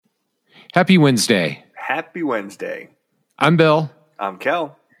Happy Wednesday. Happy Wednesday. I'm Bill. I'm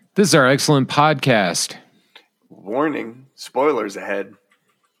Kel. This is our excellent podcast. Warning, spoilers ahead.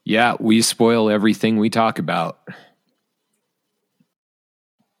 Yeah, we spoil everything we talk about.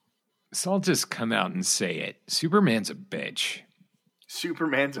 So I'll just come out and say it. Superman's a bitch.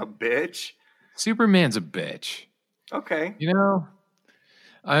 Superman's a bitch? Superman's a bitch. Okay. You know,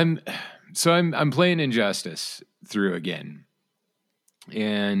 I'm playing Injustice through again.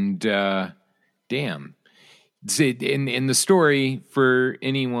 And damn. In the story, for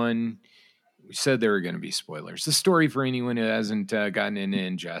anyone, we said there were going to be spoilers. The story for anyone who hasn't gotten into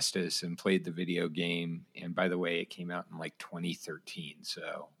Injustice and played the video game, and by the way, it came out in like 2013,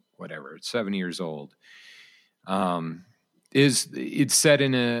 so whatever, it's 7 years old. It's set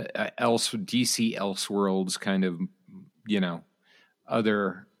in a DC Elseworlds kind of,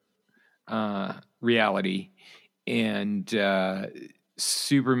 other reality, and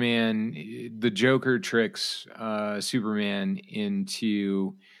Superman, the Joker tricks Superman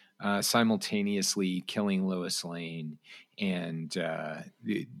into simultaneously killing Lois Lane and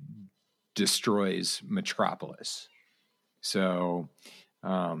destroys Metropolis. So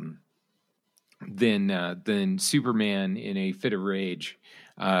then Superman, in a fit of rage,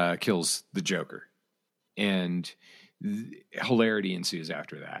 kills the Joker, and hilarity ensues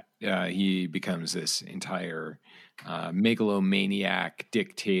after that. He becomes this entire megalomaniac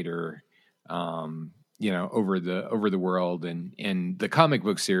dictator, over the world, and the comic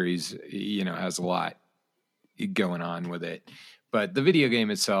book series, has a lot going on with it. But the video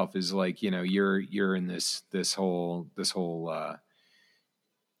game itself is like, you're in this whole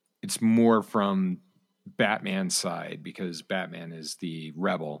it's more from Batman's side, because Batman is the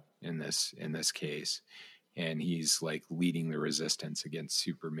rebel in this case. And he's like leading the resistance against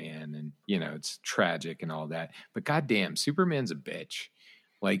Superman, and it's tragic and all that. But goddamn, Superman's a bitch.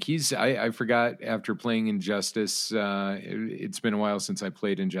 Like I forgot after playing Injustice. It's been a while since I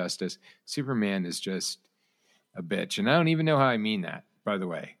played Injustice. Superman is just a bitch, and I don't even know how I mean that. By the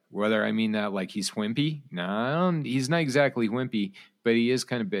way, whether I mean that like he's wimpy? No, he's not exactly wimpy, but he is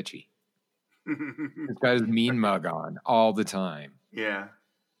kind of bitchy. He's got his mean mug on all the time. Yeah.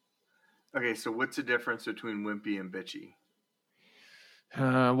 Okay, so what's the difference between wimpy and bitchy?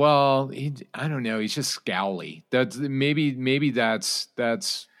 Well, I don't know. He's just scowly. That's maybe that's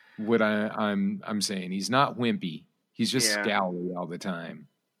what I'm saying. He's not wimpy. He's just scowly all the time.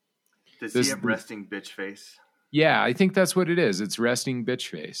 Does he have resting bitch face? Yeah, I think that's what it is. It's resting bitch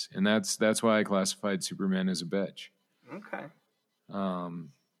face, and that's why I classified Superman as a bitch. Okay.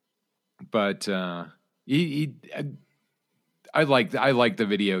 But I like the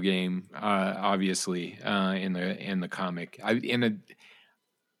video game, obviously, in the comic. And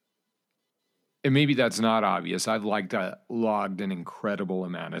maybe that's not obvious. I've logged an incredible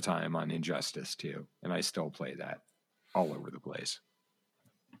amount of time on Injustice too, and I still play that all over the place.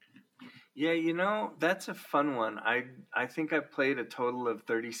 Yeah, that's a fun one. I think I played a total of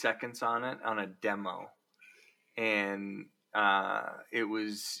 30 seconds on it on a demo, and it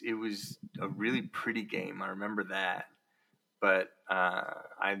was a really pretty game. I remember that. But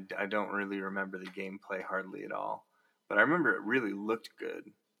I don't really remember the gameplay hardly at all. But I remember it really looked good.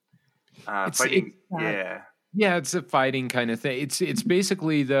 It's a fighting kind of thing. It's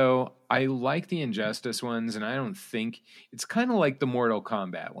basically, though, I like the Injustice ones, and I don't think it's kind of like the Mortal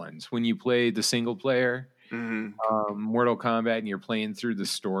Kombat ones. When you play the single player Mortal Kombat, and you're playing through the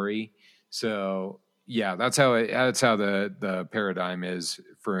story. So yeah, that's how the paradigm is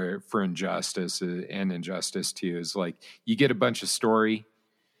for Injustice and Injustice 2. Is like you get a bunch of story,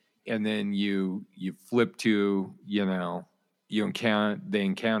 and then you flip to they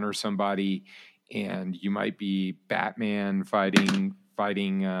encounter somebody, and you might be Batman fighting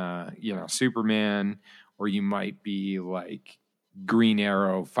Superman, or you might be like Green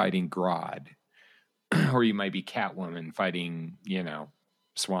Arrow fighting Grodd, or you might be Catwoman fighting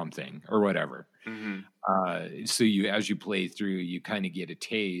Swamp Thing or whatever. Mm-hmm. So as you play through, you kind of get a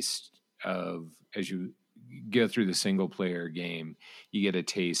taste of, as you go through the single player game, you get a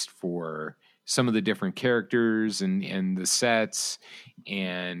taste for some of the different characters and the sets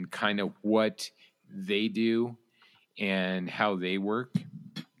and kind of what they do and how they work.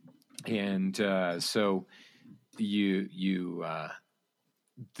 And so you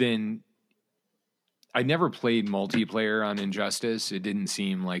then I never played multiplayer on Injustice. It didn't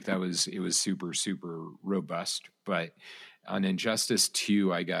seem like it was super, super robust. But on Injustice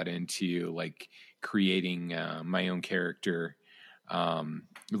 2, I got into like creating my own character.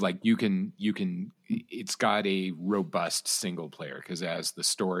 Like you can, it's got a robust single player because it has the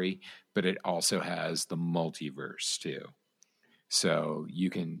story, but it also has the multiverse too. So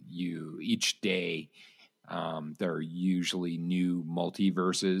each day, there are usually new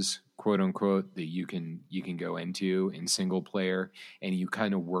multiverses, quote unquote, that you can go into in single player, and you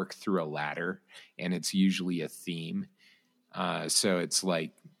kind of work through a ladder, and it's usually a theme. So it's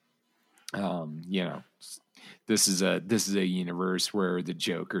like, you know, this is a universe where the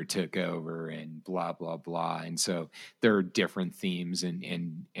Joker took over and blah blah blah, and so there are different themes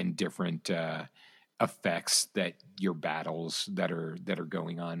and different effects that your battles that are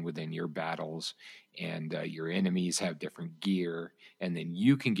going on within your battles, and your enemies have different gear, and then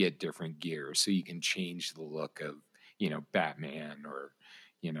you can get different gear, so you can change the look of, Batman, or,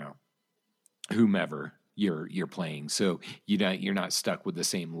 whomever you're playing. So you're not stuck with the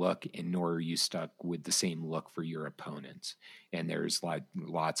same look, and nor are you stuck with the same look for your opponents. And there's like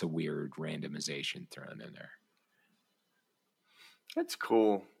lots of weird randomization thrown in there. That's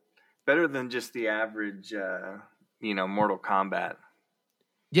cool. Better than just the average, Mortal Kombat.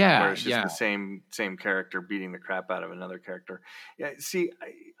 Yeah, where it's just the same character beating the crap out of another character. Yeah, see,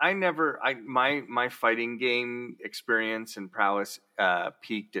 my fighting game experience and prowess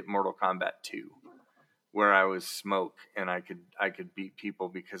peaked at Mortal Kombat 2, where I was Smoke, and I could beat people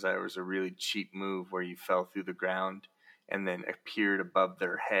because I was a really cheap move where you fell through the ground and then appeared above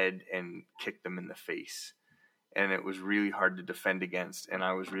their head and kicked them in the face. And it was really hard to defend against, and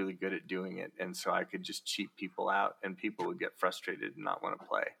I was really good at doing it. And so I could just cheat people out, and people would get frustrated and not want to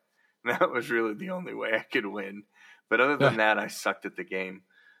play. And that was really the only way I could win. But other than that, I sucked at the game.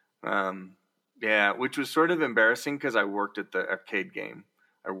 Which was sort of embarrassing because I worked at the arcade game.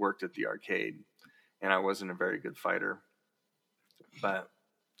 I worked at the arcade, and I wasn't a very good fighter. But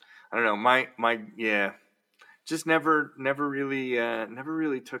I don't know. Just never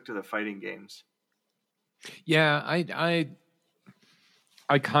really took to the fighting games. Yeah, I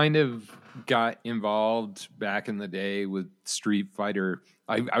kind of got involved back in the day with Street Fighter.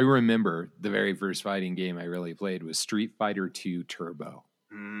 I remember the very first fighting game I really played was Street Fighter 2 Turbo.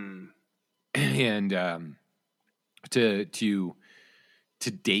 And to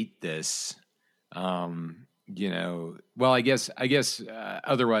date this, well, I guess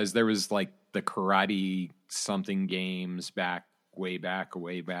otherwise there was like the karate something games way back,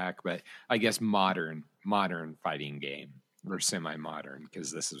 but I guess modern fighting game, or semi-modern,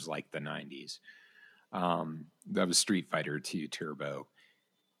 because this was like the 90s. That was Street Fighter 2 Turbo.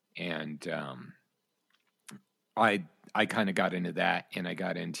 And I kind of got into that, and I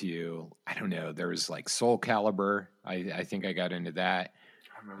got into, I don't know, there was like Soul Calibur. I think I got into that.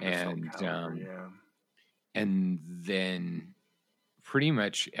 I remember Soul Calibur, and then pretty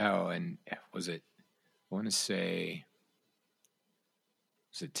much, and was it, I want to say,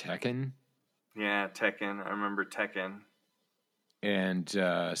 was it Tekken? Yeah, Tekken. I remember Tekken. And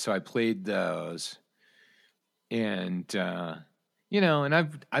so I played those, and and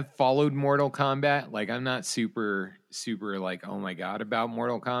I've followed Mortal Kombat. Like, I'm not super like, oh my god, about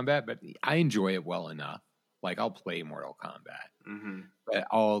Mortal Kombat, but I enjoy it well enough. Like, I'll play Mortal Kombat, but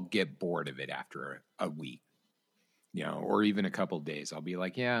I'll get bored of it after a week, or even a couple days. I'll be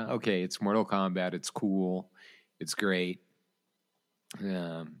like, yeah, okay, it's Mortal Kombat. It's cool. It's great.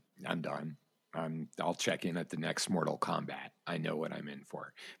 I'm done. I'll check in at the next Mortal Kombat. I know what I'm in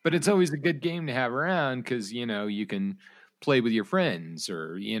for. But it's always a good game to have around because, you can play with your friends,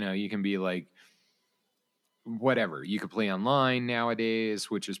 or, you can be like, whatever. You could play online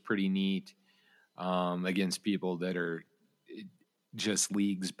nowadays, which is pretty neat, against people that are just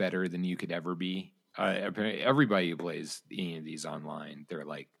leagues better than you could ever be. Everybody who plays any of these online, they're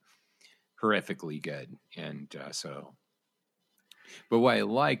like horrifically good. And so... But what I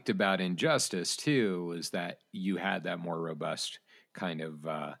liked about Injustice, too, was that you had that more robust kind of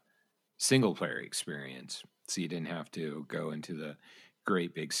single-player experience. So you didn't have to go into the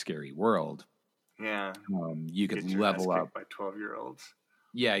great, big, scary world. Yeah. You could level up by 12-year-olds.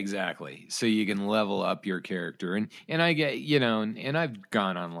 Yeah, exactly. So you can level up your character. And I get, and I've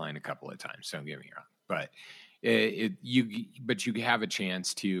gone online a couple of times, don't get me wrong. But you have a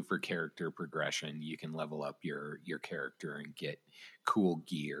chance to, for character progression, you can level up your character and get cool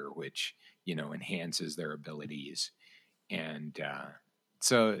gear, which enhances their abilities, and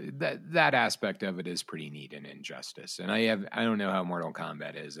so that aspect of it is pretty neat in Injustice. And I don't know how Mortal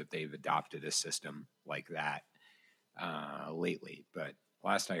Kombat is, if they've adopted a system like that lately, but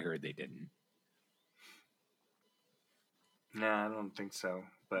last I heard they didn't. No, I don't think so.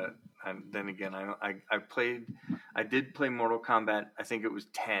 But then again, I did play Mortal Kombat. I think it was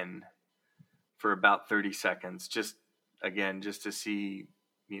 10 for about 30 seconds, just to see,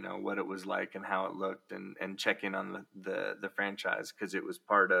 what it was like and how it looked, and check in on the franchise, because it was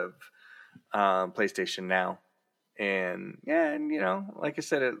part of PlayStation Now, And yeah, and like I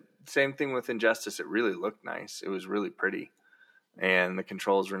said, same thing with Injustice. It really looked nice. It was really pretty, and the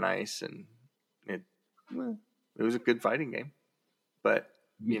controls were nice, and it well, it was a good fighting game. But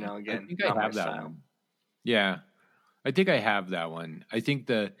Yeah, I again, think not I my have that style. one. Yeah, I think I have that one. I think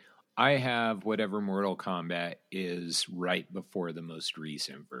I have whatever Mortal Kombat is right before the most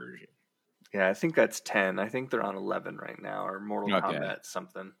recent version. Yeah, I think that's 10. I think they're on 11 right now, or Mortal Okay. Kombat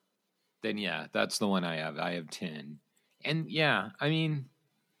something. Then yeah, that's the one I have. I have 10. And yeah, I mean,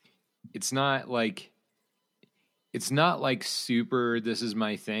 it's not like super this is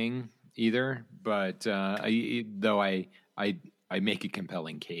my thing either, but I make a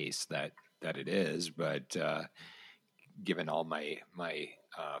compelling case that it is, but given all my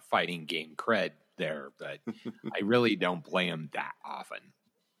fighting game cred there, but I really don't play them that often.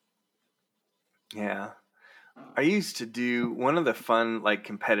 Yeah. I used to do one of the fun like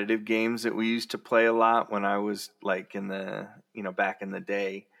competitive games that we used to play a lot when I was like in the back in the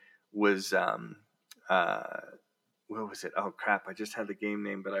day was uh what was it? Oh crap, I just had the game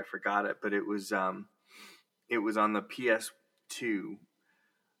name but I forgot it. But it was on the PS2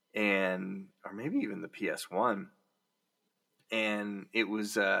 and or maybe even the PS1. And it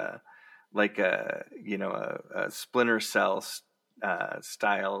was like a Splinter Cell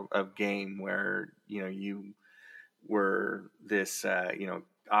style of game where you were this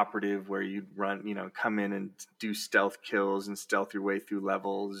operative where you'd run come in and do stealth kills and stealth your way through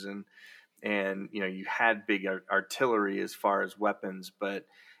levels, and you had big artillery as far as weapons, but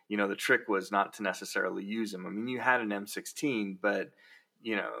the trick was not to necessarily use them. I mean, you had an M16, but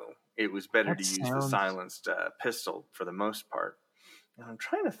it was better That to use the sounds silenced pistol for the most part. And I'm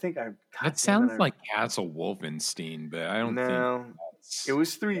trying to think. God that damn it! sounds like Castle Wolfenstein, but I don't think No, it that's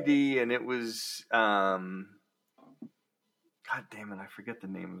was 3D, and it was God damn it, I forget the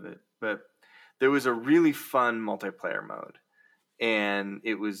name of it. But there was a really fun multiplayer mode, and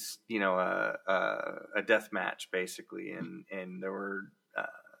it was a death match basically, and there were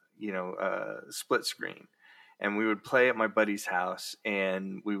split screen, and we would play at my buddy's house,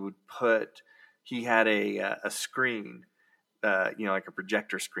 and we would put he had a screen. Like a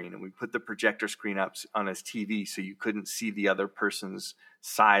projector screen, and we put the projector screen up on his TV so you couldn't see the other person's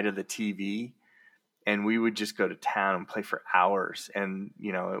side of the TV, and we would just go to town and play for hours. And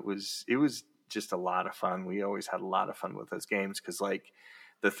it was just a lot of fun. We always had a lot of fun with those games because like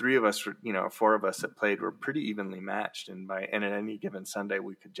the three of us, four of us that played were pretty evenly matched, and at any given Sunday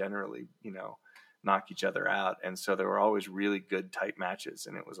we could generally knock each other out, and so there were always really good tight matches,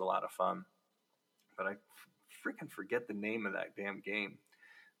 and it was a lot of fun. But I freaking forget the name of that damn game.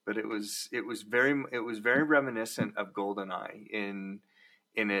 But it was very reminiscent of GoldenEye in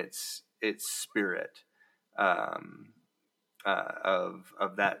its spirit, of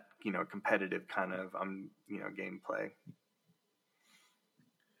that competitive kind of gameplay.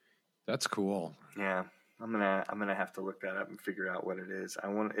 That's cool. Yeah, I'm gonna have to look that up and figure out what it is.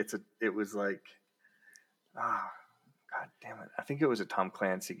 It was like, god damn it, I think it was a Tom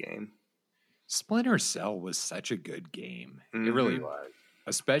Clancy game. Splinter Cell was such a good game. Mm-hmm. It really was,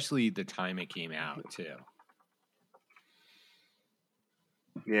 especially the time it came out too.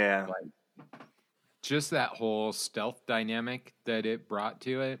 Yeah, like just that whole stealth dynamic that it brought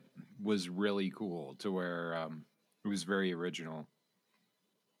to it was really cool. To where it was very original.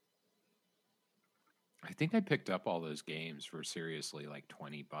 I think I picked up all those games for seriously like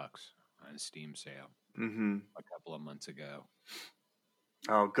 $20 on a Steam sale a couple of months ago.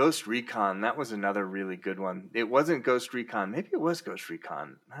 Oh, Ghost Recon. That was another really good one. It wasn't Ghost Recon. Maybe it was Ghost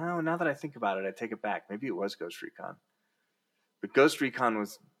Recon. No, now that I think about it, I take it back. Maybe it was Ghost Recon. But Ghost Recon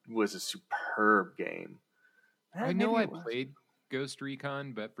was a superb game. I know I played Ghost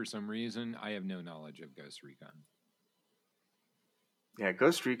Recon, but for some reason, I have no knowledge of Ghost Recon. Yeah,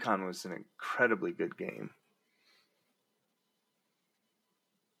 Ghost Recon was an incredibly good game.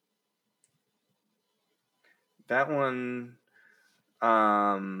 That one,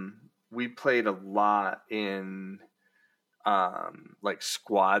 we played a lot in like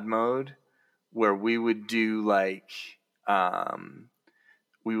squad mode, where we would do like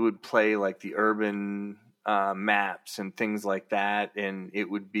we would play like the urban maps and things like that, and it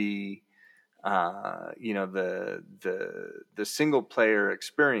would be the single player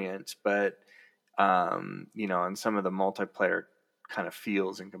experience, but and some of the multiplayer kind of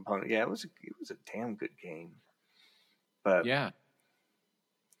feels and components. Yeah, it was a damn good game. But yeah.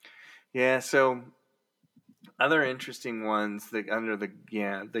 So other interesting ones that under the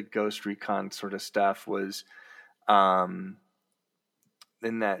Ghost Recon sort of stuff was in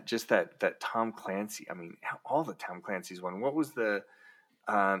that Tom Clancy. I mean, all the Tom Clancy's one. What was the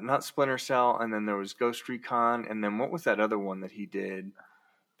not Splinter Cell, and then there was Ghost Recon, and then what was that other one that he did?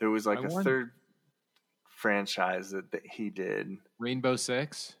 There was like a third franchise that he did. Rainbow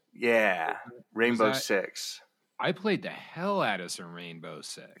Six? Yeah, Rainbow Six. I played the hell out of some Rainbow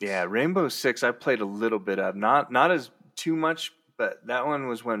Six. Yeah, Rainbow Six I played a little bit of. Not as too much, but that one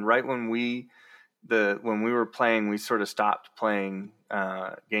was when we were playing, we sort of stopped playing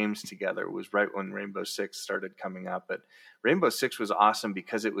games together. It was right when Rainbow Six started coming up. But Rainbow Six was awesome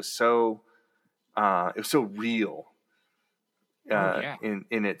because it was so real. In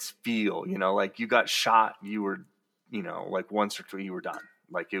its feel, like you got shot, you were, like once or two, you were done.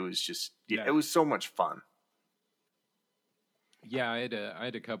 Like it was just, it was so much fun. Yeah, I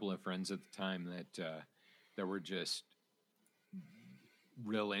had a couple of friends at the time that were just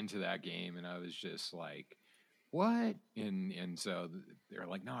real into that game, and I was just like, what? And so they're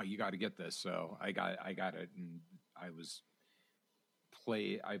like, no, you got to get this. So I got it, and I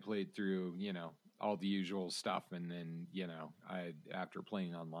played through, all the usual stuff, and then, after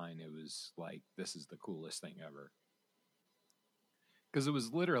playing online, it was like, this is the coolest thing ever. Because it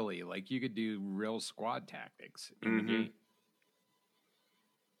was literally like you could do real squad tactics in the game.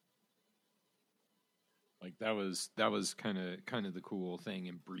 Like that was kind of the cool thing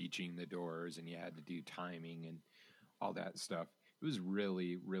in breaching the doors, and you had to do timing and all that stuff. It was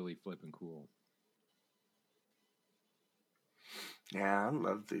really, really flipping cool. Yeah, I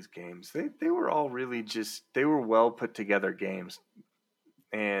love these games. They were all really they were well put together games,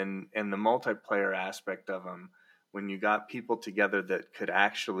 and the multiplayer aspect of them, when you got people together that could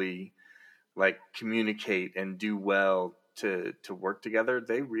actually like communicate and do well to work together,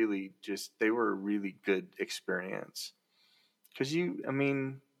 they were a really good experience. Because you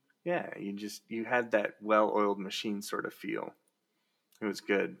had that well-oiled machine sort of feel. It was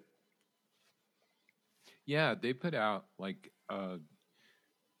good. Yeah, they put out like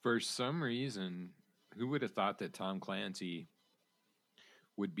for some reason, who would have thought that Tom Clancy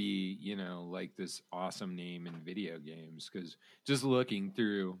would be, like this awesome name in video games? Because just looking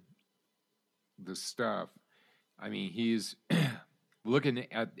through the stuff, I mean, he's looking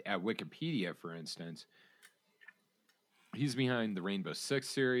at Wikipedia, for instance. He's behind the Rainbow Six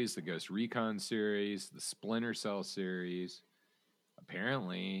series, the Ghost Recon series, the Splinter Cell series.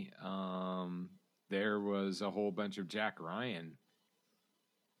 Apparently, there was a whole bunch of Jack Ryan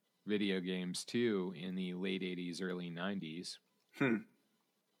video games too in the late 80s, early 90s.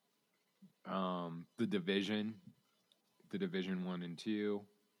 The Division 1 and 2.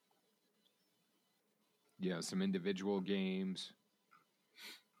 Yeah, some individual games.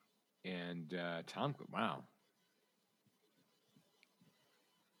 And Tom, wow.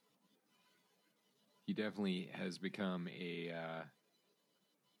 He definitely has become a...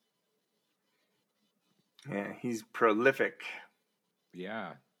 yeah, he's prolific.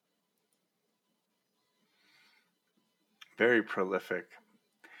 Yeah. Very prolific.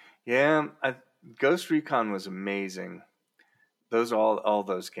 Yeah, Ghost Recon was amazing. All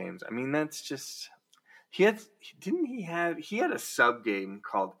those games. I mean, that's just... He had a sub game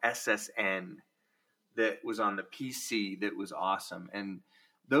called SSN that was on the PC that was awesome. And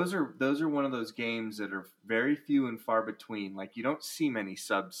those are one of those games that are very few and far between. Like you don't see many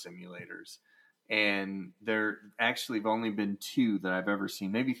sub simulators. And there actually have only been 2 that I've ever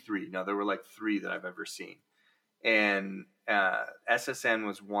seen, maybe 3. No, there were like 3 that I've ever seen. And SSN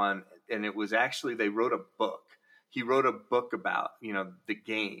was one, and it was actually, they wrote a book. He wrote a book about, the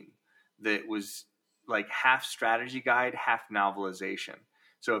game that was like half strategy guide, half novelization.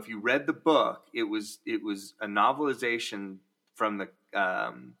 So if you read the book, it was a novelization from the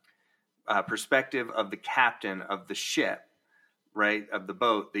perspective of the captain of the ship, right, of the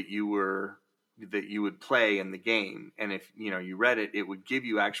boat that you would play in the game. And if you read it, it would give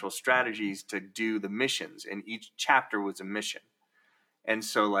you actual strategies to do the missions, and each chapter was a mission. And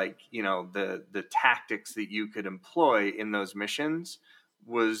so like the tactics that you could employ in those missions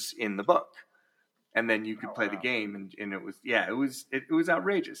was in the book, and then you could play the game, and it was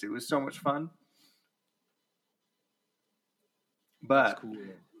outrageous. It was so much fun. But cool.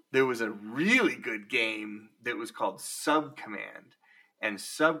 There was a really good game that was called Subcommand. And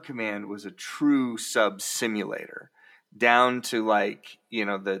Subcommand was a true sub simulator, down to like,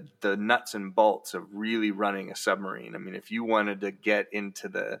 the nuts and bolts of really running a submarine. I mean, if you wanted to get into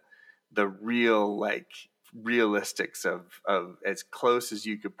the real, like, realistics of as close as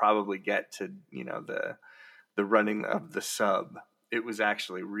you could probably get to, the running of the sub, it was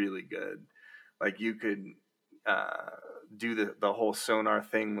actually really good. Like you could do the whole sonar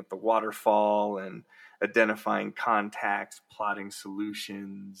thing with the waterfall and identifying contacts, plotting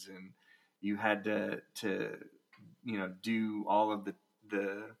solutions, and you had to do all of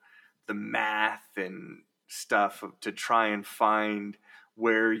the math and stuff to try and find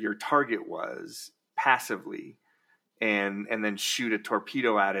where your target was passively, and then shoot a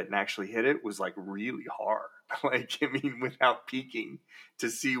torpedo at it and actually hit it was like really hard. Like, I mean, without peeking to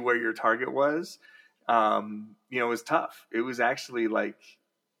see where your target was, it was tough. It was actually like,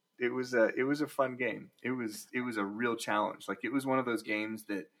 it was a fun game. It was a real challenge. Like, it was one of those games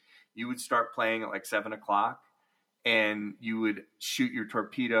that you would start playing at like 7:00 and you would shoot your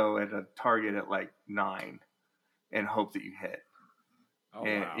torpedo at a target at like 9 and hope that you hit. Oh,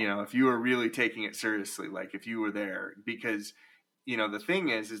 And, wow. if you were really taking it seriously, like if you were there, because, the thing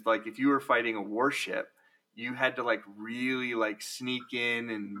is like if you were fighting a warship, you had to like really like sneak in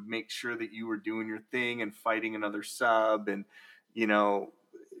and make sure that you were doing your thing and fighting another sub and,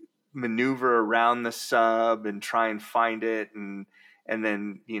 maneuver around the sub and try and find it and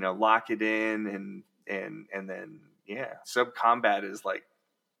then, lock it in and then, yeah, sub combat is like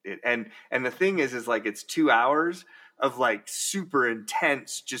it. And the thing is like, it's 2 hours of like super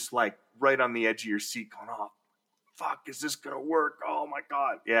intense, just like right on the edge of your seat going, oh, fuck, is this going to work? Oh my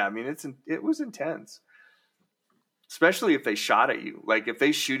God. Yeah. I mean, it was intense, especially if they shot at you. Like if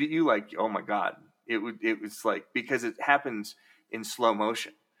they shoot at you, like, oh my God, it was like, because it happens in slow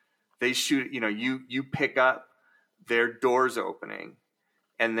motion. They shoot, you pick up their doors opening,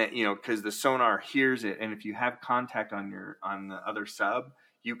 and then, because the sonar hears it. And if you have contact on the other sub,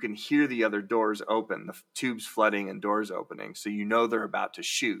 you can hear the other doors open, the tubes flooding and doors opening. So, they're about to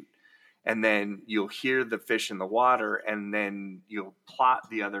shoot. And then you'll hear the fish in the water, and then you'll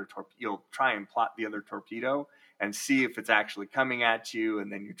you'll try and plot the other torpedo and see if it's actually coming at you.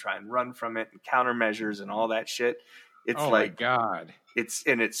 And then you try and run from it and countermeasures and all that shit. It's Oh, like, my God.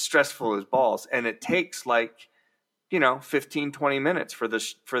 it's stressful as balls. And it takes like, 15, 20 minutes for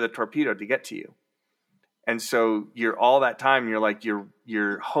the torpedo to get to you. And so you're all that time,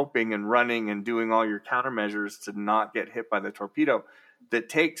 you're hoping and running and doing all your countermeasures to not get hit by the torpedo. That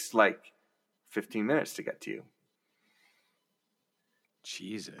takes like 15 minutes to get to you.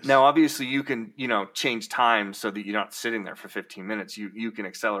 Jesus. Now, obviously you can, change time so that you're not sitting there for 15 minutes. You can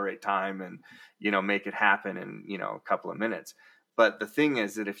accelerate time and, make it happen in, a couple of minutes. But the thing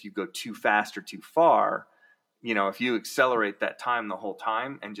is that if you go too fast or too far, if you accelerate that time the whole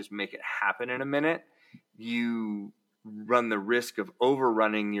time and just make it happen in a minute, you run the risk of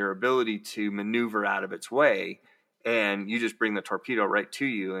overrunning your ability to maneuver out of its way, and you just bring the torpedo right to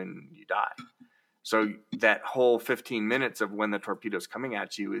you and you die. So that whole 15 minutes of when the torpedo's coming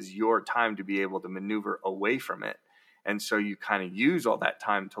at you is your time to be able to maneuver away from it. And so you kind of use all that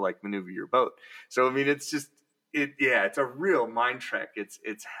time to like maneuver your boat. So, I mean, it's a real mind trick.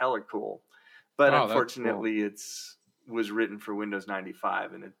 It's hella cool. But unfortunately, cool. It's was written for Windows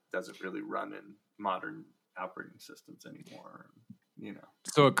 95, and it doesn't really run in modern operating systems anymore.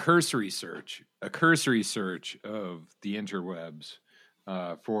 So a cursory search of the interwebs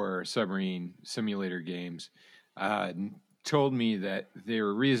for submarine simulator games told me that they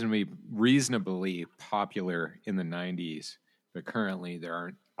were reasonably popular in the 90s, but currently there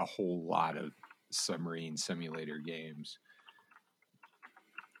aren't a whole lot of submarine simulator games.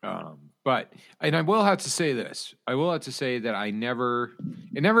 But I will have to say this. I will have to say that it never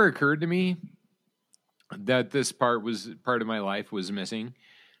occurred to me that this part of my life was missing.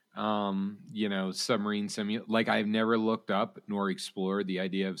 Submarine like I've never looked up nor explored the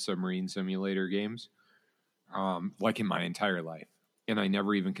idea of submarine simulator games, like in my entire life. And I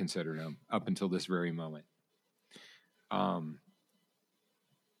never even considered them up until this very moment. But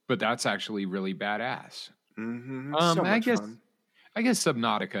that's actually really badass. Mm-hmm. So much fun. I guess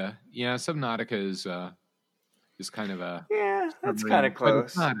Subnautica. Yeah, Subnautica is kind of a... Yeah, that's kind of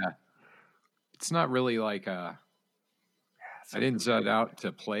close. It's not really like a... I didn't set out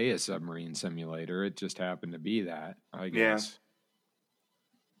to play a submarine simulator. It just happened to be that, I guess.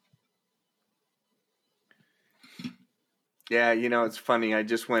 Yeah, it's funny. I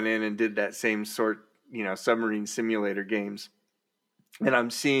just went in and did that same sort, submarine simulator games. And I'm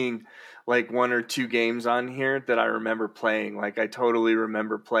seeing like 1 or 2 games on here that I remember playing. Like I totally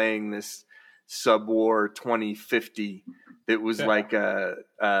remember playing this Subwar 2050 that was like a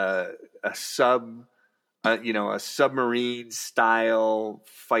submarine style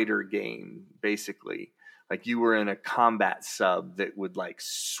fighter game, basically. Like you were in a combat sub that would like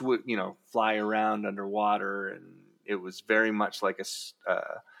fly around underwater, and it was very much like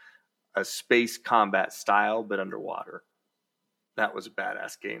a space combat style, but underwater. That was a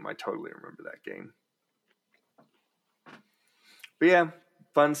badass game. I totally remember that game. But yeah,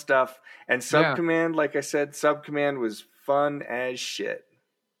 fun stuff. And Sub Command, like I said, Sub Command was fun as shit.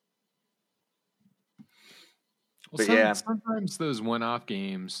 Well, But yeah, sometimes those one-off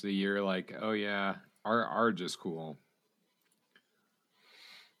games that you're like, oh yeah, are just cool.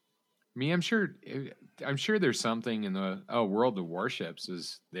 I mean, I'm sure there's something in the World of Warships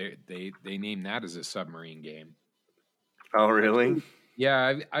is they name that as a submarine game. oh really?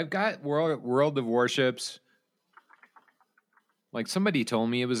 Yeah, I've got World of Warships. Like somebody told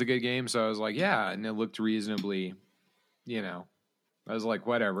me it was a good game, so I was like, yeah, and it looked reasonably, you know. I was like,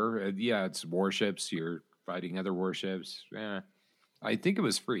 whatever. Yeah, it's warships. You're fighting other warships. Yeah, I think it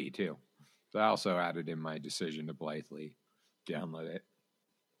was free too. So I also added in my decision to blithely download it,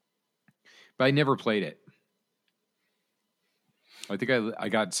 but I never played it. I think I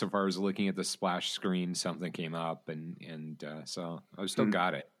got so far as looking at the splash screen, something came up, and so I still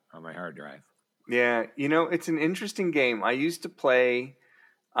got it on my hard drive. Yeah, it's an interesting game. I used to play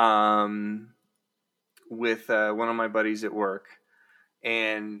with one of my buddies at work,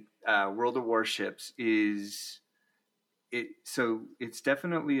 and World of Warships is it. So it's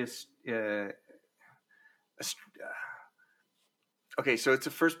definitely okay. So it's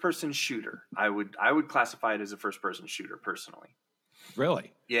a first-person shooter. I would classify it as a first-person shooter personally.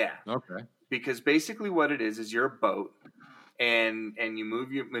 Really? Yeah. Okay. Because basically what it is you're a boat, and you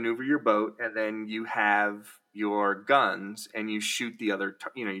maneuver your boat, and then you have your guns, and you shoot the other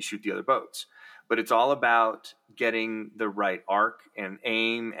boats. But it's all about getting the right arc and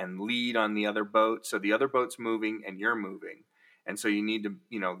aim and lead on the other boat, so the other boat's moving and you're moving, and so you need to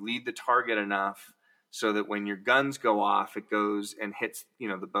lead the target enough so that when your guns go off, it goes and hits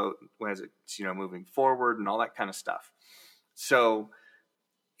the boat as it's moving forward and all that kind of stuff. So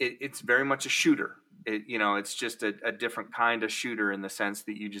it's very much a shooter. It's just a different kind of shooter in the sense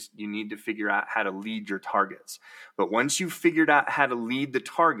that you need to figure out how to lead your targets. But once you've figured out how to lead the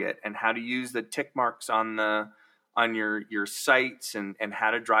target and how to use the tick marks on your sights and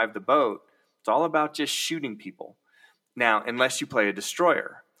how to drive the boat, it's all about just shooting people. Now, unless you play a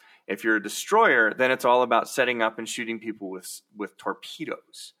destroyer. If you're a destroyer, then it's all about setting up and shooting people with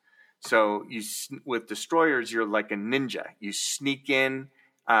torpedoes. So with destroyers, you're like a ninja. You sneak in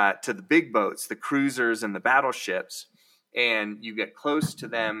to the big boats, the cruisers and the battleships, and you get close to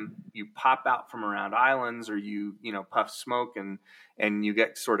them. You pop out from around islands, or you puff smoke, and you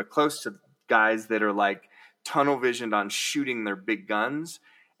get sort of close to guys that are like tunnel visioned on shooting their big guns,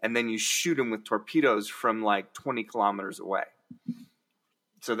 and then you shoot them with torpedoes from like 20 kilometers away.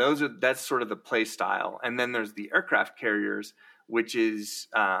 So that's sort of the play style. And then there's the aircraft carriers, which is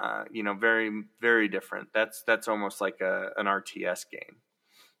very, very different. That's almost like an RTS game,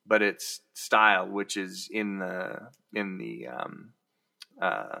 but it's style, which is in the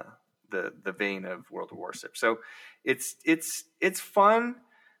vein of World of Warships. So it's fun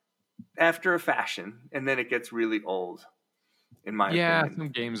after a fashion, and then it gets really old, in my opinion. Some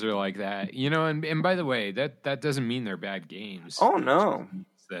games are like that, and by the way, that doesn't mean they're bad games. Oh no,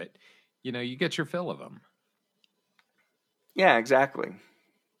 that you get your fill of them. Yeah, exactly.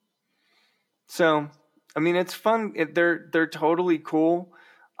 So, I mean, it's fun. They're totally cool.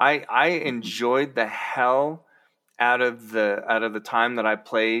 I enjoyed the hell out of the time that I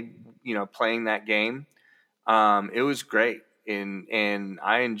played, playing that game. It was great, and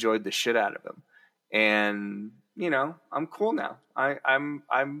I enjoyed the shit out of them. And I'm cool now.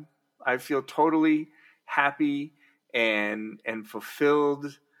 I feel totally happy and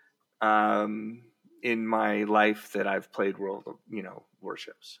fulfilled in my life that I've played World of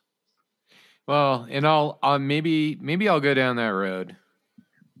Warships. Well, and I'll maybe I'll go down that road.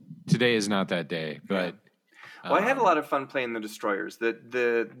 Today is not that day, but well, I had a lot of fun playing the destroyers.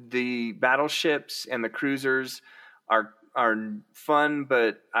 The battleships and the cruisers are fun,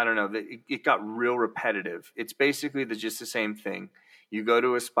 but I don't know. It got real repetitive. It's basically just the same thing. You go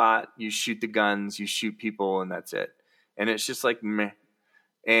to a spot, you shoot the guns, you shoot people, and that's it. And it's just like meh.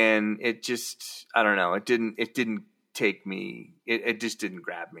 And it just, I don't know. It didn't take me. It just didn't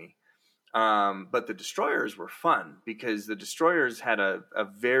grab me. But the destroyers were fun because the destroyers had a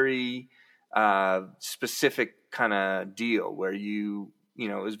very specific kind of deal where it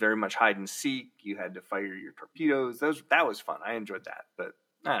was very much hide and seek. You had to fire your torpedoes. That was fun. I enjoyed that. But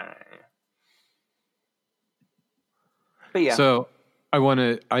I don't know. But yeah. So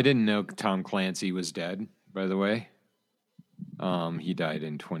I didn't know Tom Clancy was dead, by the way. He died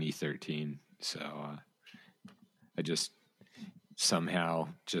in 2013. So I just somehow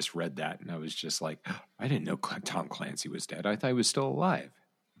just read that, and I was just like, I didn't know Tom Clancy was dead. I thought he was still alive.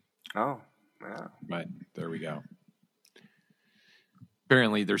 Oh, yeah. But there we go.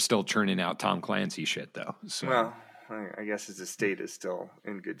 Apparently, they're still churning out Tom Clancy shit, though. So. Well, I guess his estate is still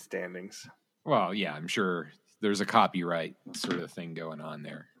in good standings. Well, yeah, I'm sure there's a copyright sort of thing going on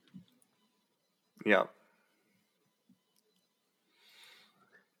there. Yeah.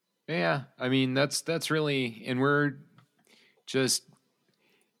 Yeah, I mean that's really, and we're just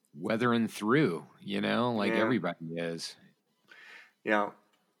weathering through, like everybody is. Yeah.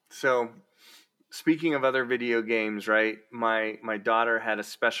 So speaking of other video games, right? My daughter had a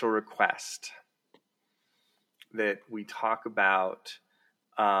special request that we talk about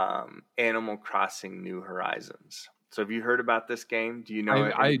Animal Crossing New Horizons. So have you heard about this game? Do you know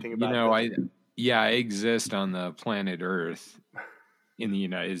anything about this? I exist on the planet Earth in the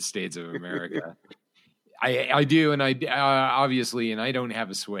United States of America. I do, and I obviously, and I don't have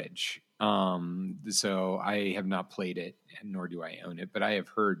a Switch, so I have not played it, nor do I own it. But I have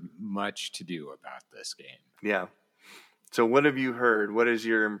heard much to do about this game. Yeah. So what have you heard? What is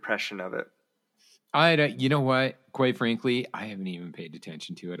your impression of it? You know what? Quite frankly, I haven't even paid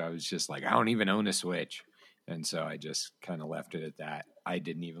attention to it. I was just like, I don't even own a Switch, and so I just kind of left it at that. I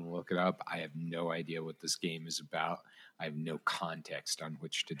didn't even look it up. I have no idea what this game is about. I have no context on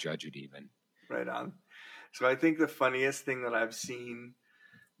which to judge it even. Right on. So I think the funniest thing that I've seen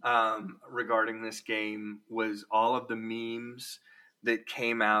regarding this game was all of the memes that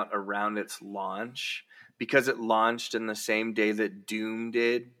came out around its launch, because it launched in the same day that Doom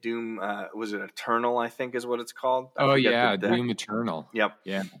did. Doom, was it Eternal, I think is what it's called? Doom Eternal. Yep.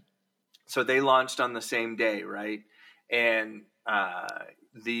 Yeah. So they launched on the same day, right? And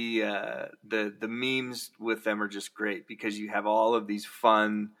the memes with them are just great, because you have all of these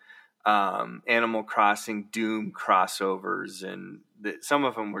fun Animal Crossing Doom crossovers, and some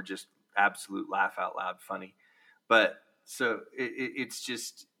of them were just absolute laugh out loud funny. But so it's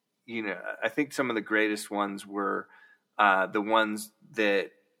just, I think some of the greatest ones were the ones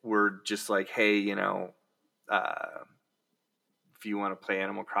that were just like, hey, if you want to play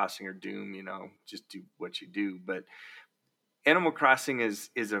Animal Crossing or Doom, just do what you do. But Animal Crossing is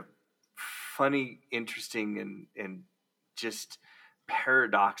a funny, interesting, and just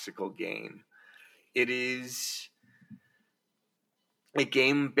paradoxical game. It is a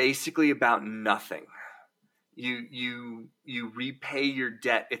game basically about nothing. You repay your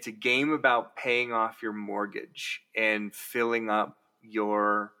debt. It's a game about paying off your mortgage and filling up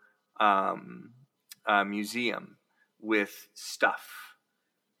your museum with stuff.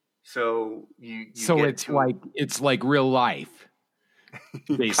 So it's like real life,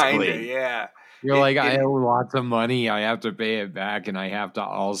 basically. Kinda, yeah. You're like, I owe lots of money. I have to pay it back, and I have to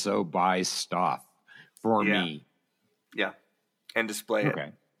also buy stuff for me. Yeah, and display it.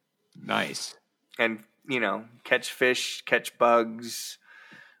 Okay, nice. And catch fish, catch bugs,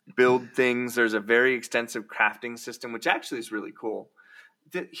 build things. There's a very extensive crafting system, which actually is really cool.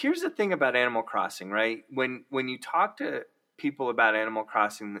 Here's the thing about Animal Crossing, right? When you talk to people about Animal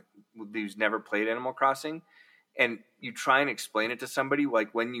Crossing who's never played Animal Crossing, and you try and explain it to somebody,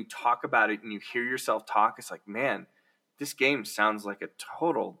 like when you talk about it and you hear yourself talk, it's like, man, this game sounds like a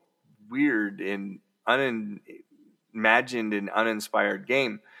total weird and unimagined and uninspired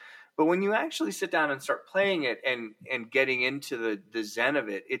game. But when you actually sit down and start playing it and getting into the zen of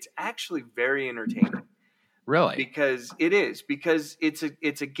it, it's actually very entertaining. Really? Because it's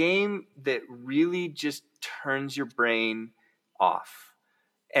a game that really just turns your brain off.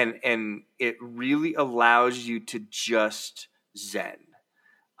 And it really allows you to just zen,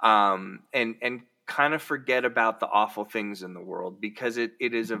 and kind of forget about the awful things in the world, because it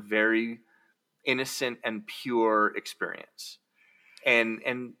is a very innocent and pure experience,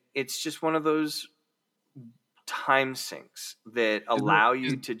 and it's just one of those time sinks that allow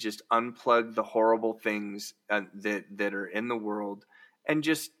you to just unplug the horrible things that are in the world, and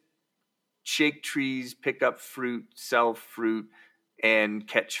just shake trees, pick up fruit, sell fruit, and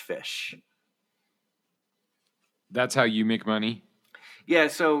catch fish. That's how you make money? Yeah,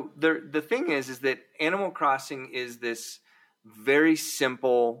 so the thing is that Animal Crossing is this very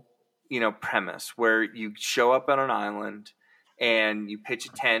simple, premise where you show up on an island and you pitch a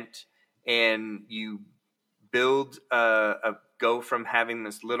tent and you build go from having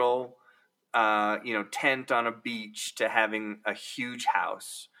this little tent on a beach to having a huge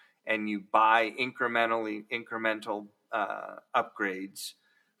house, and you buy incremental upgrades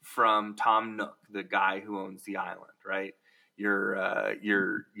from Tom Nook, the guy who owns the island, right?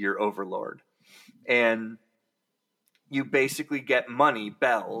 Your overlord, and you basically get money,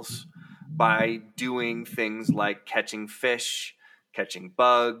 bells, by doing things like catching fish, catching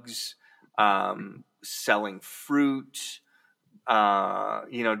bugs, selling fruit,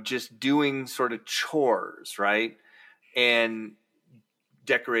 just doing sort of chores, right? And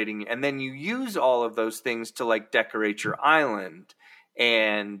decorating, and then you use all of those things to like decorate your island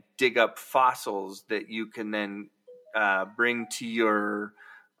and dig up fossils that you can then bring to your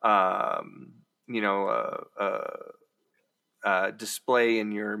display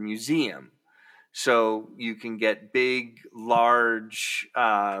in your museum. So you can get big, large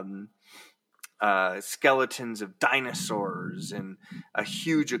skeletons of dinosaurs and a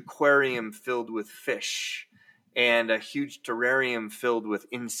huge aquarium filled with fish and a huge terrarium filled with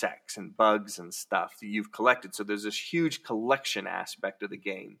insects and bugs and stuff that you've collected. So there's this huge collection aspect of the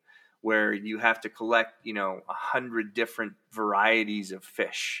game where you have to collect, 100 different varieties of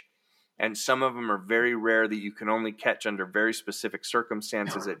fish. And some of them are very rare that you can only catch under very specific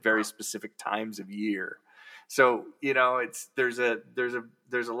circumstances at very specific times of year. So, there's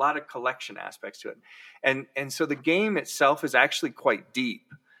a lot of collection aspects to it. And so the game itself is actually quite deep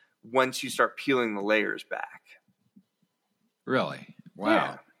once you start peeling the layers back. Really? Wow.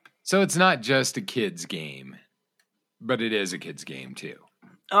 Yeah. So it's not just a kid's game, but it is a kid's game too.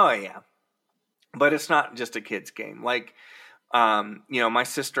 Oh, yeah. But it's not just a kid's game. Like, my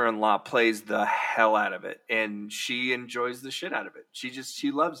sister-in-law plays the hell out of it, and she enjoys the shit out of it.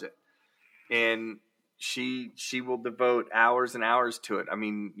 She loves it. And she will devote hours and hours to it. I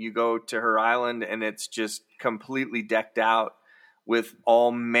mean, you go to her island and it's just completely decked out with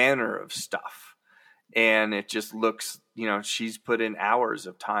all manner of stuff. And it just looks, she's put in hours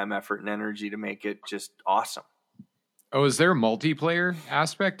of time, effort, and energy to make it just awesome. Oh, is there a multiplayer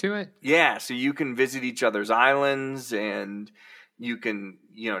aspect to it? Yeah, so you can visit each other's islands and you can,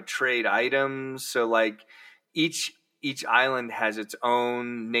 trade items. So like each island has its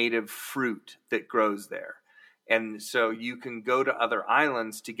own native fruit that grows there. And so you can go to other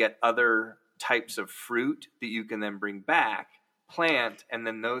islands to get other types of fruit that you can then bring back, plant, and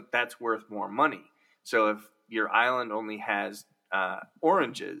then that's worth more money. So if your island only has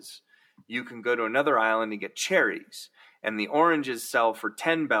oranges, you can go to another island and get cherries. And the oranges sell for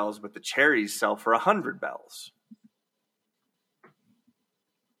 10 bells, but the cherries sell for 100 bells.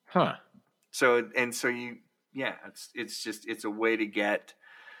 Huh. So it's a way to get,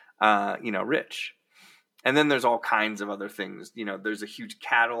 rich. And then there's all kinds of other things. There's a huge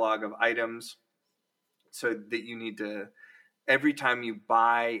catalog of items so that you need to, every time you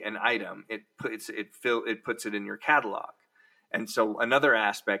buy an item, it puts it in your catalog. And so another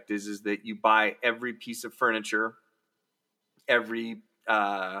aspect is that you buy every piece of furniture, every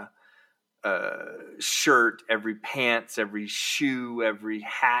shirt, every pants, every shoe, every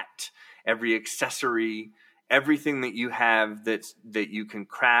hat, every accessory, everything that you have that you can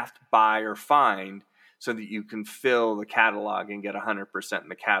craft, buy, or find, so that you can fill the catalog and get 100% in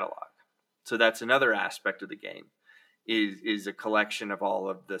the catalog. So that's another aspect of the game, is a collection of all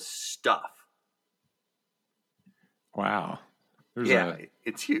of the stuff. Wow.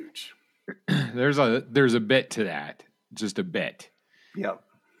 It's huge. There's a bit to that. Just a bit. Yep.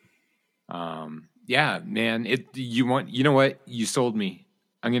 Yeah, man. You know what? You sold me.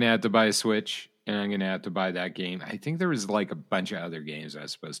 I'm gonna have to buy a Switch, and I'm gonna have to buy that game. I think there was like a bunch of other games I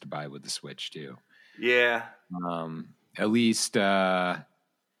was supposed to buy with the Switch too. Yeah. At least Breath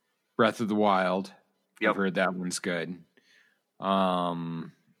of the Wild. Yep. I've heard that one's good. I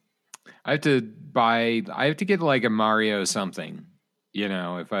have to get like a Mario something,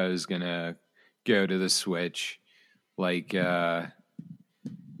 if I was gonna go to the Switch. Like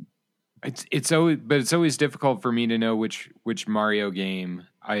it's always difficult for me to know which Mario game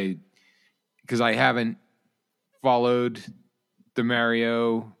because I haven't followed the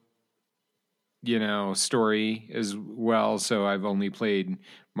Mario story as well, so I've only played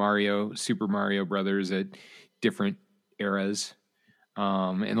Super Mario Brothers at different eras.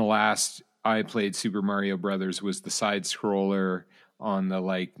 And the last I played Super Mario Brothers was the side scroller on the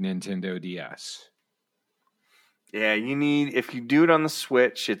Nintendo DS. Yeah, if you do it on the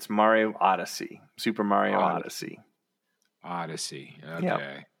Switch, it's Mario Odyssey, Super Mario Odyssey. Odyssey, okay.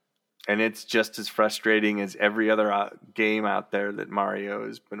 Yep. And it's just as frustrating as every other game out there that Mario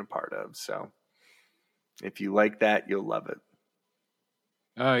has been a part of. So if you like that, you'll love it.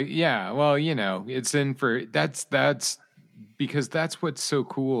 Yeah, well, it's in for that's because that's what's so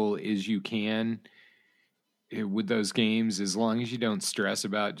cool is you can with those games, as long as you don't stress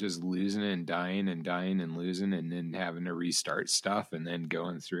about just losing and dying and losing and then having to restart stuff and then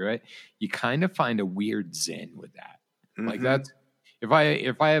going through it, you kind of find a weird zen with that. Mm-hmm. Like that's if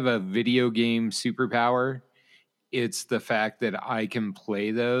I have a video game superpower, it's the fact that I can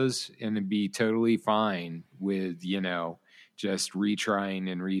play those and be totally fine with, just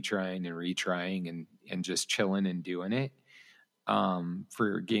retrying and just chilling and doing it.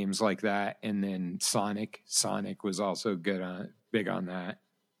 For games like that. And then Sonic was also big on that.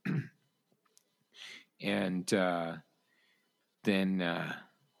 And then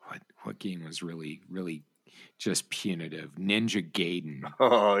what game was really, really just punitive. Ninja Gaiden.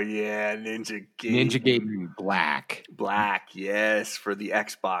 Oh yeah, Ninja Gaiden. Ninja Gaiden Black. Black, yes, for the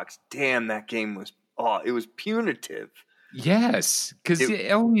Xbox. Damn, that game was it was punitive. Yes, because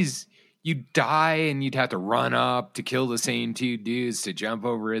always you'd die and you'd have to run up to kill the same two dudes, to jump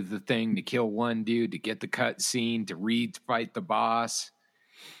over the thing, to kill one dude, to get the cutscene, to fight the boss.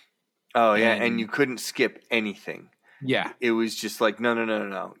 Oh yeah, and you couldn't skip anything. Yeah. It was just like,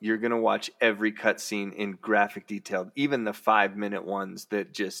 no. You're going to watch every cutscene in graphic detail, even the 5-minute ones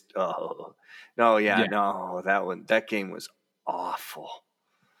that just, no, that game was awful.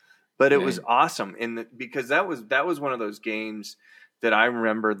 But it was awesome because that was one of those games that I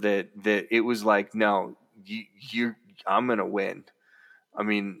remember that it was like, no, I'm going to win. I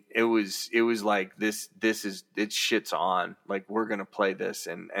mean, it was like this is it shit's on. Like, we're gonna play this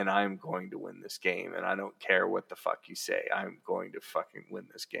and I'm going to win this game, and I don't care what the fuck you say. I'm going to fucking win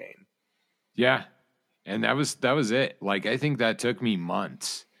this game. Yeah. And that was it. Like, I think that took me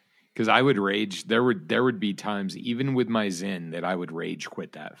months because I would rage. There would be times, even with my Zen, that I would rage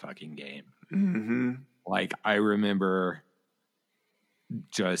quit that fucking game. Mm-hmm. Like, I remember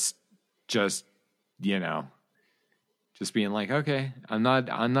just just being like, okay, I'm not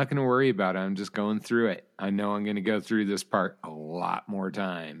going to worry about it. I'm just going through it. I know I'm going to go through this part a lot more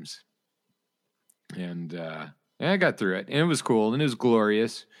times. And I got through it, and it was cool, and it was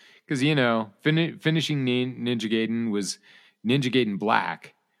glorious because, finishing Ninja Gaiden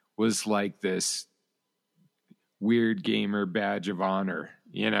Black was like this weird gamer badge of honor,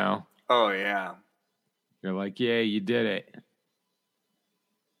 Oh yeah. You're like, yeah, you did it.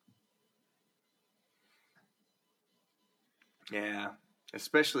 Yeah,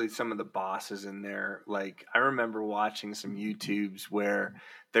 especially some of the bosses in there. Like, I remember watching some YouTubes where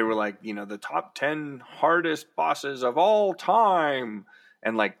they were like, the top 10 hardest bosses of all time,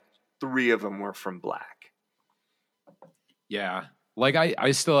 and like 3 of them were from Black. Yeah, like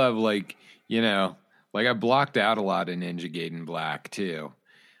I still have like I blocked out a lot of Ninja Gaiden Black too,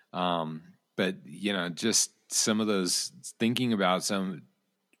 but just some of those,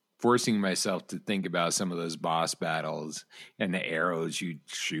 forcing myself to think about some of those boss battles and the arrows you'd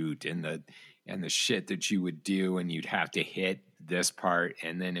shoot and the shit that you would do, and you'd have to hit this part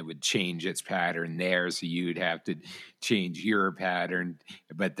and then it would change its pattern there, so you'd have to change your pattern,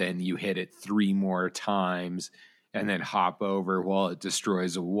 but then you hit it 3 more times and then hop over while it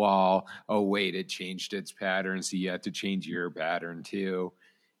destroys a wall. Oh wait, it changed its pattern, so you have to change your pattern too.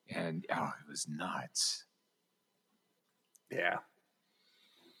 And it was nuts. Yeah.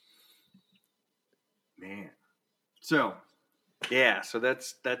 Man. So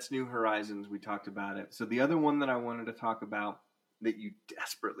that's New Horizons. We talked about it. So the other one that I wanted to talk about that you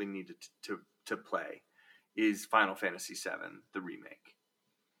desperately needed to play is Final Fantasy VII, the remake.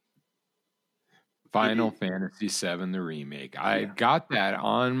 Final Fantasy VII, the remake. I got that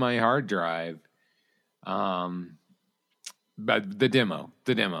on my hard drive. But the demo.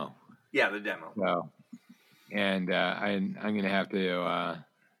 Yeah, the demo. So, and I'm gonna have to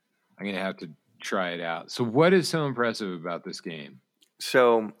try it out. So, what is so impressive about this game?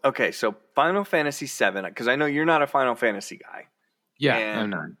 So Final Fantasy VII, because I know you're not a Final Fantasy guy. Yeah, I'm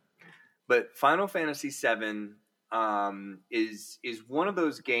not. But Final Fantasy VII is one of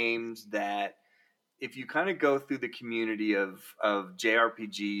those games that, if you kind of go through the community of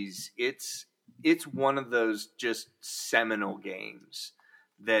JRPGs, it's one of those just seminal games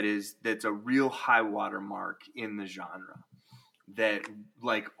that's a real high watermark in the genre that,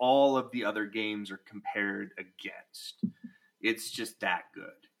 like, all of the other games are compared against. It's just that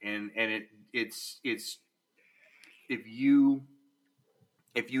good, and it's if you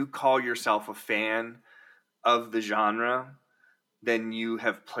call yourself a fan of the genre, then you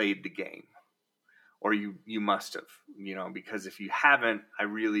have played the game, or you must have, because if you haven't, I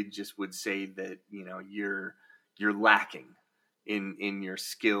really just would say that you're lacking in your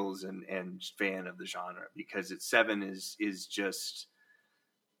skills and fan of the genre, because Seven is just,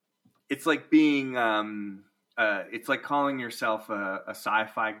 it's like being it's like calling yourself a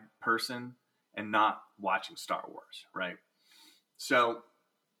sci-fi person and not watching Star Wars, right? So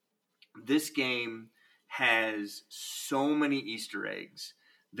this game has so many Easter eggs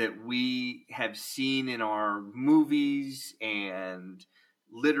that we have seen in our movies and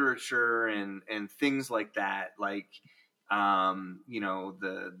literature and things like that. Like, the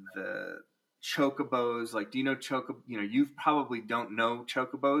chocobos. Like, do you know you probably don't know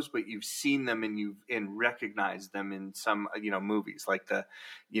chocobos, but you've seen them and recognized them in some, movies, like the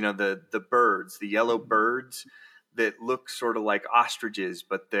birds, the yellow birds that look sort of like ostriches,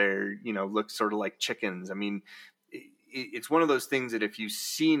 but they're, look sort of like chickens. I mean, it's one of those things that if you've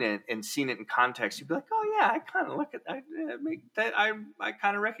seen it in context, you'd be like, oh yeah, I kind of look at that, make that, I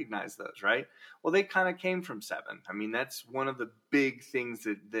kind of recognize those, right? Well, they kind of came from 7. I mean, that's one of the big things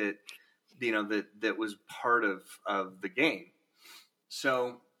that that was part of the game.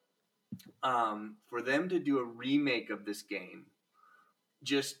 So for them to do a remake of this game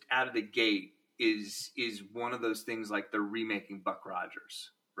just out of the gate is one of those things, like they're remaking Buck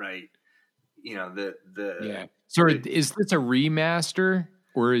Rogers, right? So is this a remaster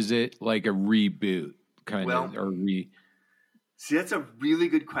or is it like a reboot kind of, or See, that's a really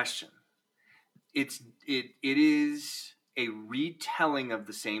good question. It is a retelling of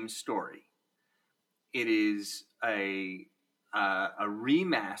the same story. It is a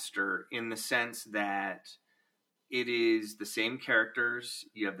remaster in the sense that it is the same characters.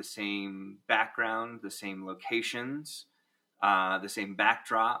 You have the same background, the same locations, the same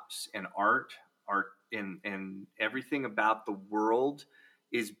backdrops and art and everything about the world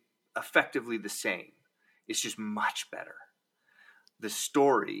is effectively the same. It's just much better. The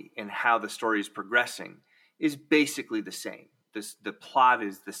story and how the story is progressing is basically the same. The plot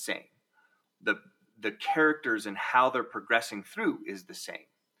is the same. The characters and how they're progressing through is the same.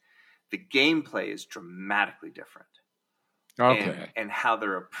 The gameplay is dramatically different. Okay. And how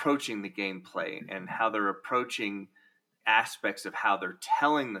they're approaching the gameplay and how they're approaching aspects of how they're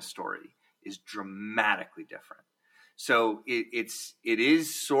telling the story is dramatically different. So it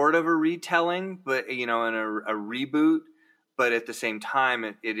is sort of a retelling, but and a reboot, but at the same time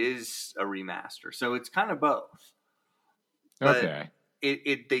it is a remaster. So it's kind of both. Okay. But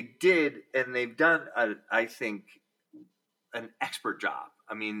they did, and they've done I think an expert job.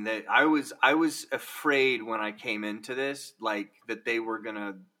 I mean, I was afraid when I came into this, like, that they were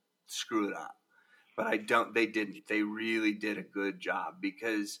gonna screw it up. But they didn't. They really did a good job,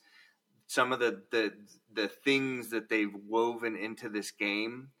 because some of the things that they've woven into this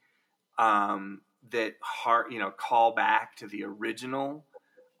game that call back to the original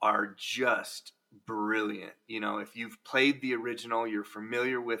are just brilliant. If you've played the original, you're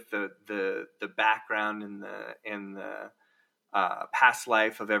familiar with the background and the past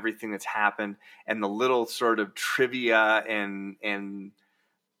life of everything that's happened, and the little sort of trivia and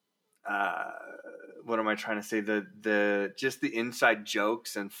what am I trying to say? The just the inside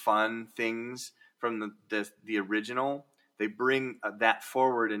jokes and fun things from the original. They bring that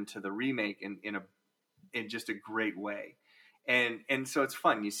forward into the remake in just a great way, and so it's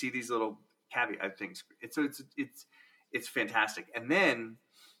fun. You see these little caveat things. It's fantastic. And then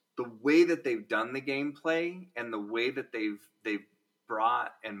the way that they've done the gameplay and the way that they've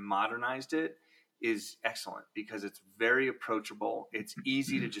brought and modernized it is excellent, because it's very approachable. It's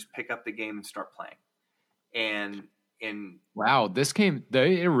easy to just pick up the game and start playing. And wow,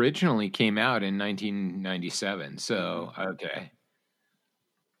 they originally came out in 1997. So, okay.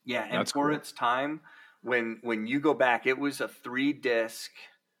 Yeah. And that's for cool. Its time, when you go back, it was a 3-disc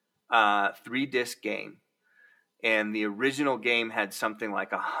game. And the original game had something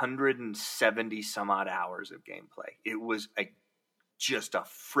like 170 some odd hours of gameplay. It was just a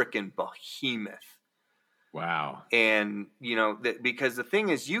freaking behemoth. Wow. And, because the thing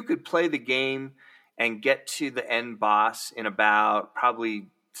is, you could play the game and get to the end boss in about probably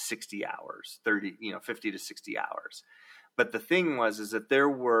 60 hours, 50 to 60 hours. But the thing is that there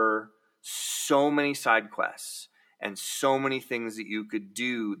were so many side quests and so many things that you could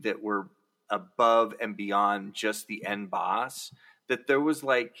do that were above and beyond just the end boss, that there was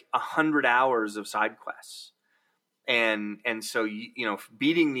like 100 hours of side quests. And so,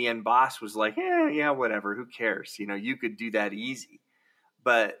 beating the end boss was like, yeah, whatever, who cares? You could do that easy.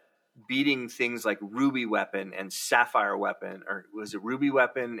 But beating things like Ruby Weapon and Sapphire Weapon, or was it Ruby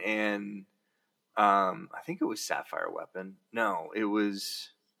Weapon and I think it was Sapphire Weapon. No, it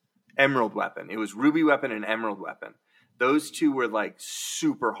was Emerald Weapon. It was Ruby Weapon and Emerald Weapon. Those two were like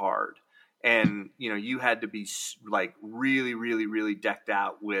super hard. And, you had to be like really, really, really decked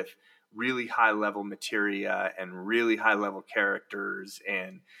out with really high level materia and really high level characters,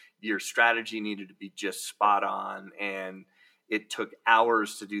 and your strategy needed to be just spot on. And it took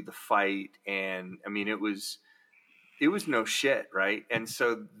hours to do the fight. And I mean, it was no shit. Right. And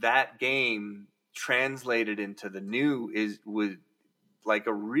so that game translated into the new was like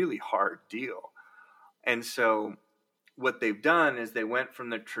a really hard deal. And so what they've done is they went from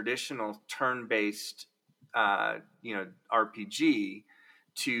the traditional turn-based, RPG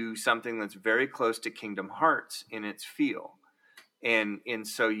to something that's very close to Kingdom Hearts in its feel. And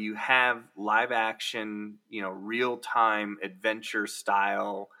so you have live action, real-time adventure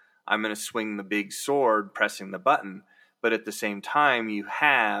style. I'm going to swing the big sword, pressing the button. But at the same time, you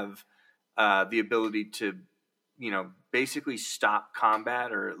have the ability to, basically stop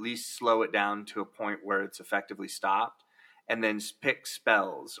combat, or at least slow it down to a point where it's effectively stopped, and then pick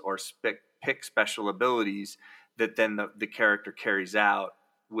spells or pick special abilities that then the character carries out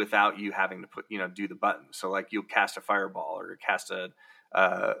without you having to do the button. So like you'll cast a fireball or cast a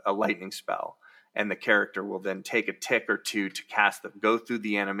lightning spell, and the character will then take a tick or two to go through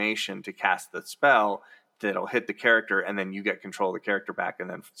the animation to cast the spell that'll hit the character, and then you get control of the character back and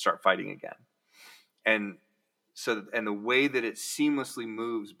then start fighting again. And the way that it seamlessly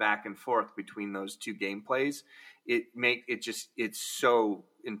moves back and forth between those two gameplays, it's so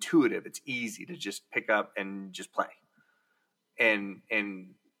intuitive. It's easy to just pick up and just play. And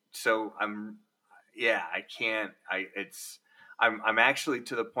so I'm actually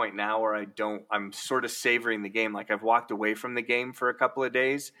to the point now where I'm sort of savoring the game. Like I've walked away from the game for a couple of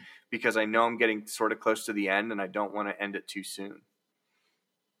days because I know I'm getting sort of close to the end and I don't want to end it too soon.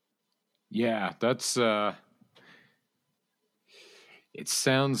 Yeah, that's it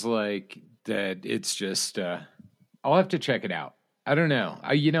sounds like that it's just I'll have to check it out. I don't know.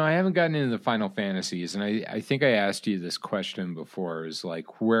 I haven't gotten into the Final Fantasies, and I think I asked you this question before, is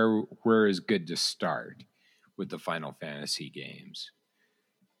like where is good to start with the Final Fantasy games?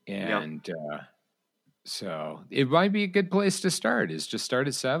 And so it might be a good place to start, is just start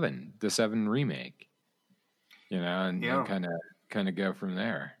at 7, the 7 remake. And kind of go from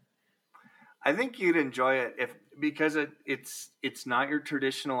there. I think you'd enjoy it because it's not your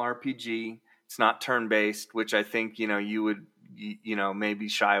traditional RPG. It's not turn-based, which I think you would maybe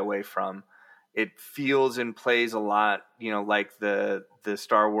shy away from. It feels and plays a lot like the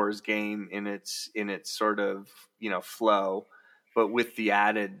Star Wars game in its sort of flow, but with the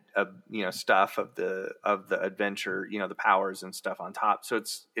added stuff of the adventure, the powers and stuff on top. So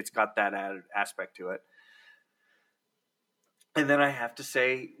it's got that added aspect to it. And then I have to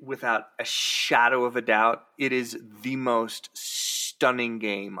say, without a shadow of a doubt, it is the most stunning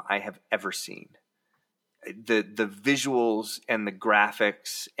game I have ever seen. The visuals and the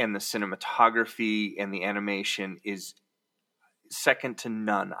graphics and the cinematography and the animation is second to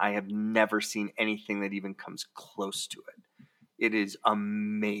none. I have never seen anything that even comes close to it. It is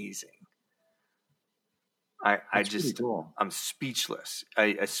amazing. Cool. I'm speechless,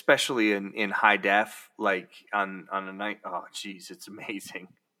 especially in high def, like on a night. Oh, geez, it's amazing.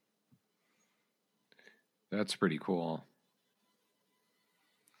 That's pretty cool.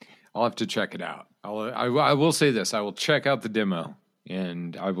 I'll have to check it out. I will say this. I will check out the demo,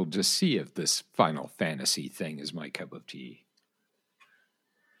 and I will just see if this Final Fantasy thing is my cup of tea.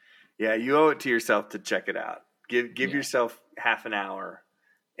 Yeah, you owe it to yourself to check it out. Give yourself half an hour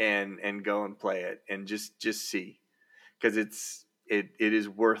and go and play it and just see, because it is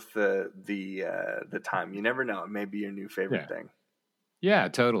worth the time. You never know. It may be your new favorite thing. Yeah,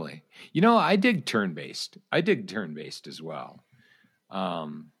 totally. I dig turn-based. I dig turn-based as well.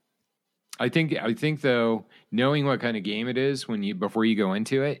 I think though, knowing what kind of game it is before you go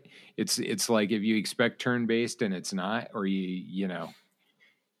into it, it's like if you expect turn-based and it's not, or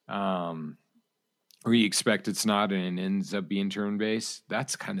or you expect it's not and it ends up being turn-based,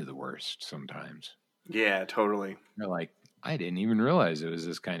 that's kind of the worst sometimes. Yeah, totally. You're like, I didn't even realize it was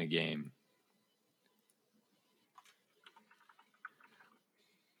this kind of game.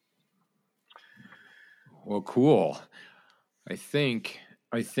 Well, cool. I think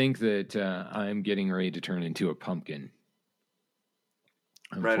that I'm getting ready to turn into a pumpkin.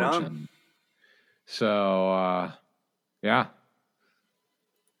 Right on. So, yeah.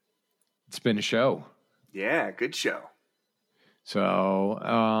 It's been a show. Yeah, good show. So,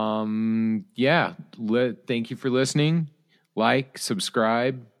 thank you for listening. Like,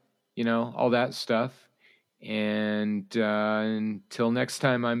 subscribe, all that stuff. And until next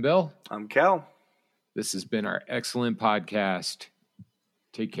time, I'm Bill. I'm Kel. This has been our excellent podcast.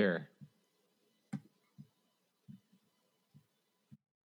 Take care.